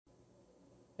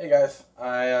Hey guys,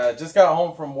 I just got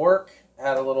home from work,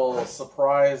 had a little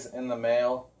surprise in the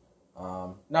mail.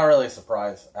 Not really a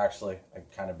surprise, actually. I've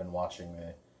kind of been watching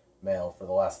the mail for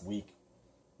the last week,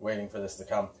 waiting for this to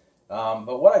come.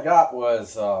 But what I got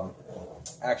was,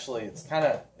 actually, it's kind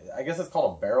of, I guess it's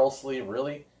called a barrel sleeve,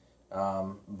 really.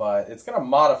 But it's going to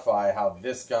modify how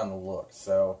this gun looks.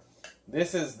 So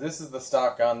this is the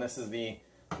stock gun. This is the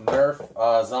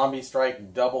Nerf Zombie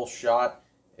Strike Doubleshot.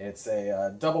 It's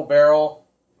a double barrel,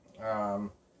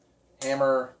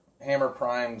 hammer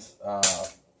primed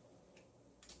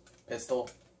pistol,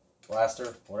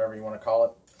 blaster, whatever you want to call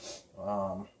it.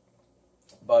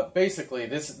 But basically,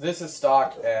 this is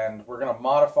stock, and we're gonna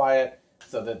modify it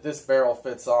so that this barrel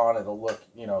fits on. It'll look,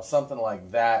 something like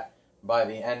that by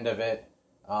the end of it.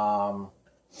 I'm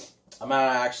gonna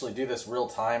actually do this real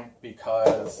time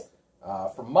because,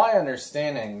 from my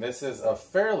understanding, this is a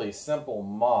fairly simple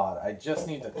mod. I just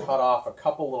need to cut off a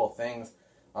couple little things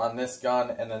on this gun,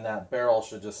 and then that barrel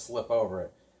should just slip over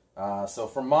it. So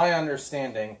from my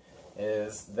understanding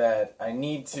is that I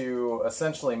need to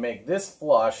essentially make this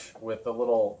flush with the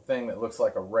little thing that looks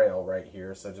like a rail right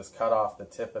here. So just cut off the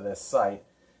tip of this sight,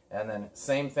 and then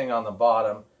same thing on the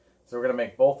bottom. So we're going to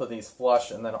make both of these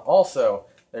flush, and then also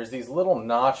there's these little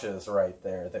notches right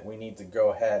there that we need to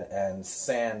go ahead and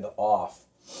sand off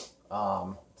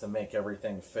to make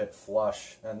everything fit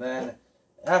flush. And then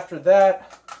after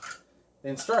that, the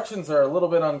instructions are a little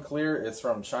bit unclear. It's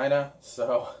from China,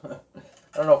 so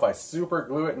I don't know if I super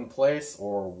glue it in place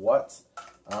or what.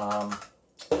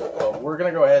 But we're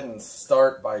going to go ahead and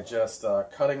start by just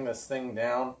cutting this thing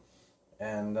down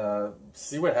and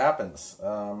see what happens.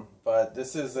 But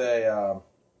this is a,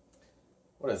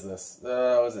 what is this?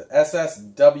 Was it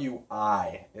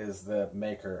SSWI is the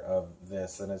maker of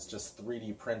this, and it's just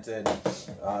 3D printed.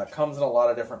 It comes in a lot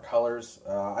of different colors.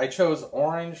 I chose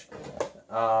orange.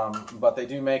 But they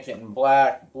do make it in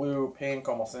black, blue, pink,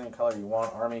 almost any color you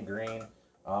want, army green.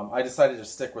 I decided to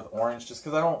stick with orange just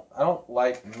because I don't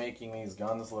like making these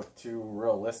guns look too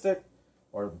realistic,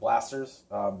 or blasters,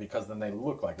 because then they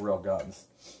look like real guns.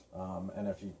 And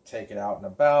if you take it out and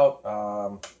about,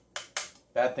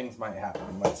 bad things might happen.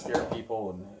 It might scare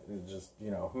people, and it just,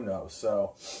 who knows.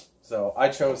 So I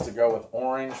chose to go with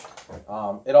orange.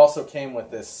 It also came with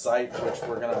this sight, which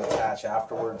we're going to attach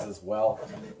afterwards as well.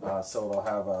 So it'll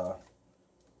have a,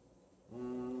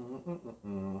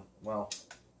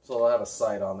 so it'll have a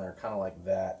sight on there, kind of like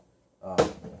that,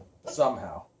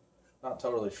 somehow. Not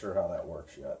totally sure how that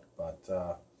works yet,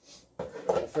 but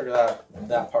we'll figure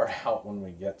that part out when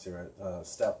we get to it.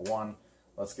 Step one,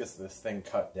 let's get this thing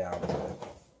cut down.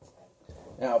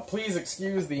 Now, please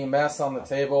excuse the mess on the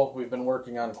table. We've been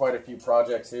working on quite a few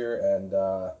projects here,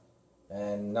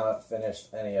 and not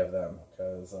finished any of them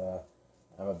because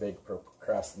I'm a big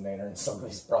procrastinator, and some of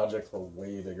these projects were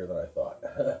way bigger than I thought.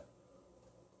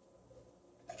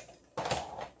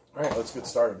 All right, let's get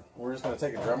started. We're just going to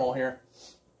take a Dremel here.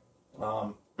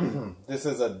 This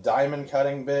is a diamond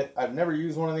cutting bit. I've never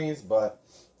used one of these, but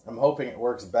I'm hoping it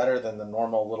works better than the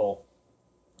normal little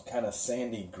kind of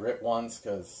sandy grit ones,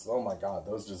 because oh my god,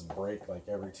 those just break like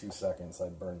every 2 seconds. I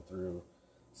burn through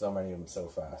so many of them so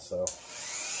fast. So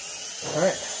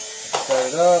alright, start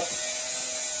it up,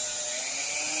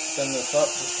 send this up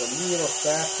just a little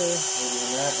faster, maybe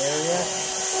in that area,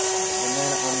 and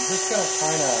then I'm just going to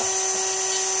kind of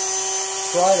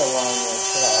try to line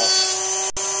this up.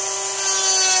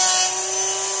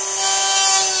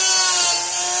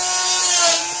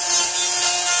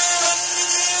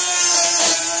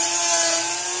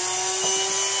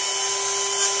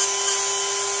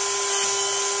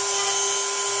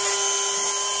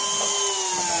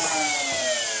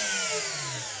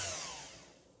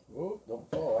 Don't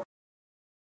fall.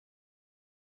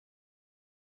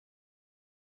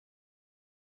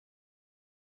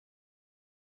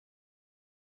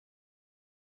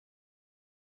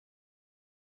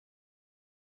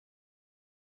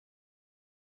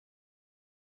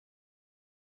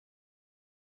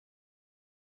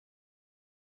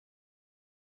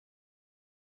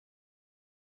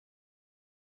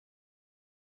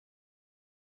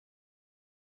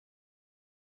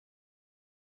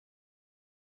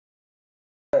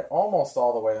 Almost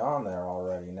all the way on there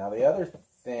already. Now the other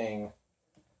thing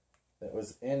that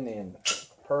was in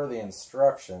per the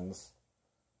instructions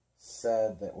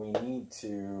said that we need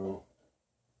to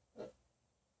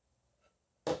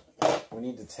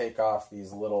take off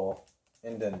these little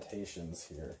indentations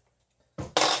here.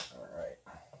 All right,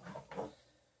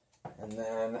 and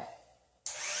then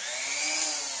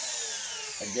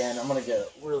again, I'm gonna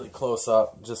get really close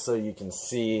up just so you can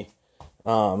see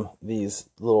these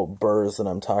little burrs that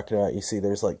I'm talking about. You see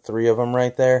there's like 3 of them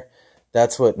right there.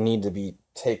 that's what need to be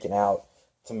taken out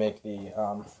to make the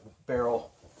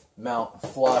barrel mount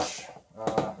flush,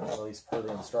 at least per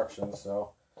the instructions.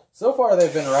 So far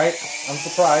they've been right. I'm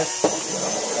surprised.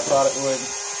 I thought it would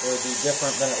be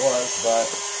different than it was, but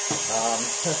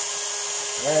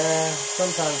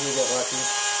sometimes we get lucky.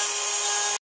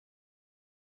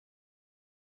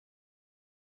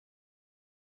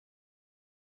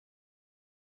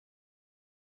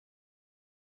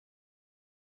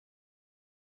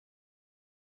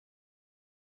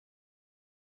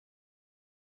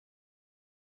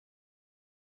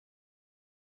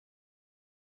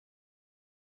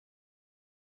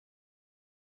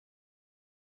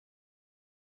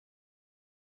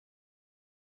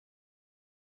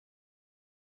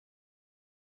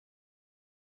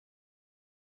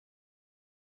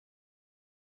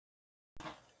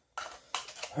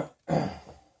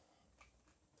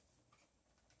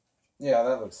 Yeah,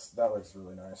 that looks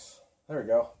really nice. There we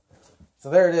go. So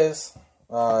there it is.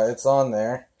 It's on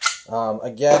there.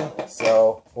 Again,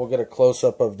 so we'll get a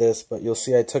close-up of this, but you'll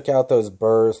see I took out those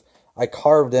burrs. I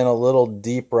carved in a little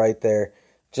deep right there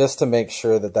just to make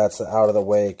sure that that's out of the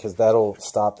way, because that'll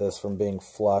stop this from being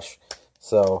flush.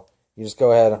 So you just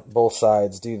go ahead, both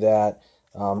sides, do that.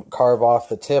 Carve off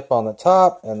the tip on the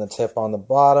top and the tip on the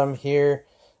bottom here.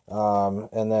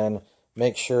 And then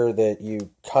make sure that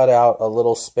you cut out a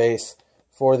little space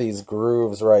for these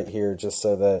grooves right here, just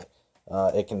so that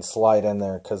it can slide in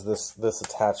there, because this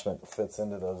attachment fits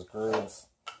into those grooves,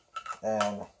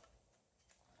 and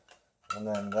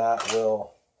then that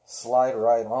will slide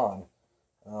right on,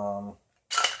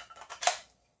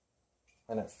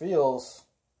 and it feels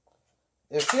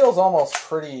almost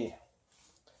pretty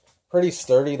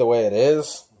sturdy the way it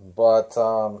is, but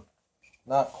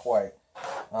not quite.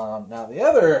 Now the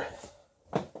other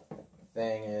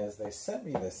thing is, they sent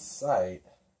me this site,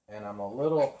 and I'm a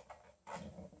little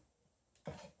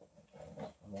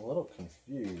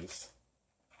confused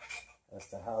as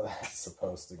to how that's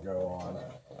supposed to go on.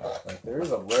 Like, there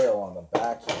is a rail on the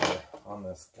back here on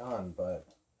this gun, but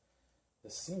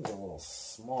this seems a little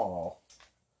small.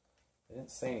 They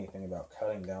didn't say anything about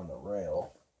cutting down the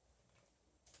rail.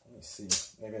 Let me see.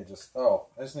 Maybe I just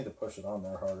need to push it on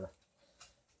there harder.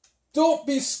 Don't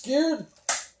be scared!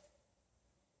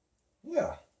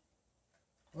 Yeah.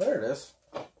 Well, there it is.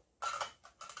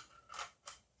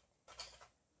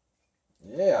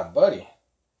 Yeah, buddy.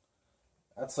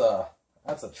 That's a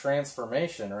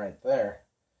transformation right there.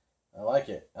 I like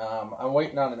it. I'm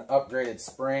waiting on an upgraded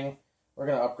spring. We're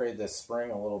going to upgrade this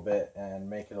spring a little bit and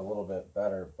make it a little bit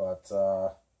better, but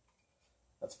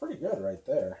that's pretty good right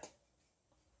there.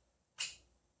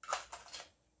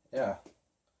 Yeah.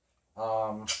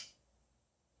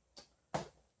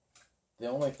 The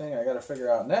only thing I got to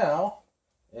figure out now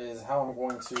is how I'm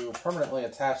going to permanently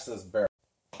attach this barrel.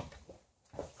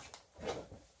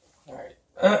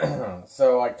 Alright,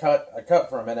 so I cut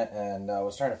for a minute, and I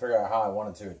was trying to figure out how I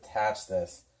wanted to attach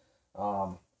this.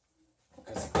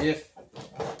 Because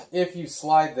if you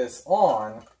slide this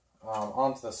on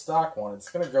onto the stock one, it's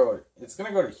gonna go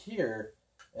to here,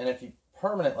 and if you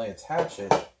permanently attach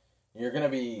it, you're gonna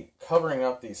be covering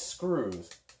up these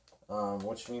screws,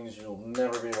 which means you'll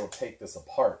never be able to take this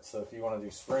apart. So if you want to do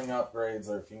spring upgrades,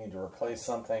 or if you need to replace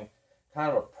something,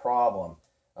 kind of a problem.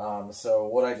 So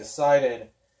what I decided,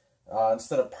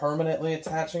 instead of permanently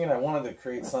attaching it, I wanted to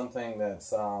create something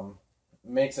that's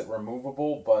makes it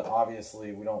removable, but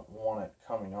obviously we don't want it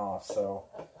coming off. So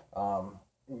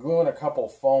gluing a couple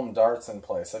foam darts in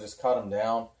place. I just cut them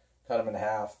down, cut them in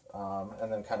half,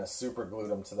 and then kind of super glued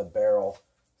them to the barrel,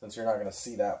 since you're not going to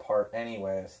see that part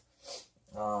anyways.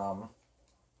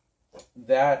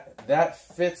 That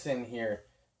fits in here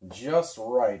just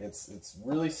right. It's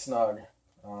really snug,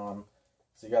 so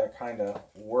you got to kind of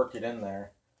work it in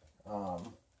there.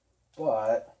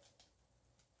 But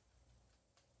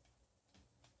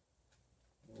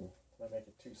did I make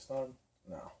it too snug?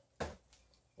 No,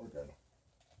 we're good.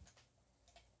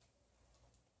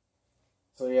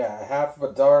 So yeah, half of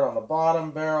a dart on the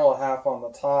bottom barrel, half on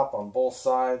the top on both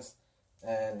sides,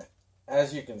 and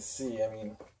as you can see, I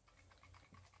mean,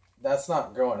 that's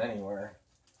not going anywhere.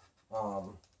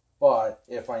 But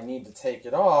if I need to take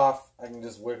it off, I can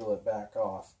just wiggle it back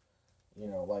off, you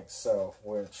know, like so,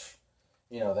 which,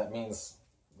 you know, that means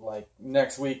like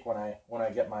next week when I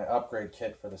get my upgrade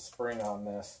kit for the spring on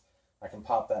this, I can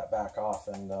pop that back off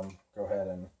and go ahead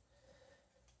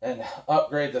and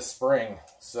upgrade the spring.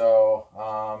 So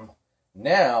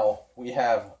now we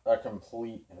have a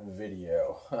complete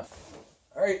video.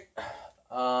 Alright,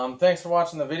 thanks for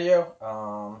watching the video.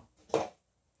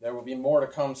 There will be more to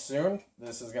come soon.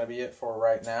 This is going to be it for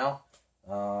right now.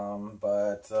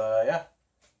 Yeah,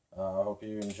 hope hope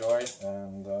you enjoy,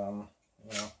 and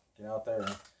you know, get out there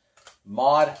and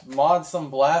mod some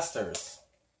blasters.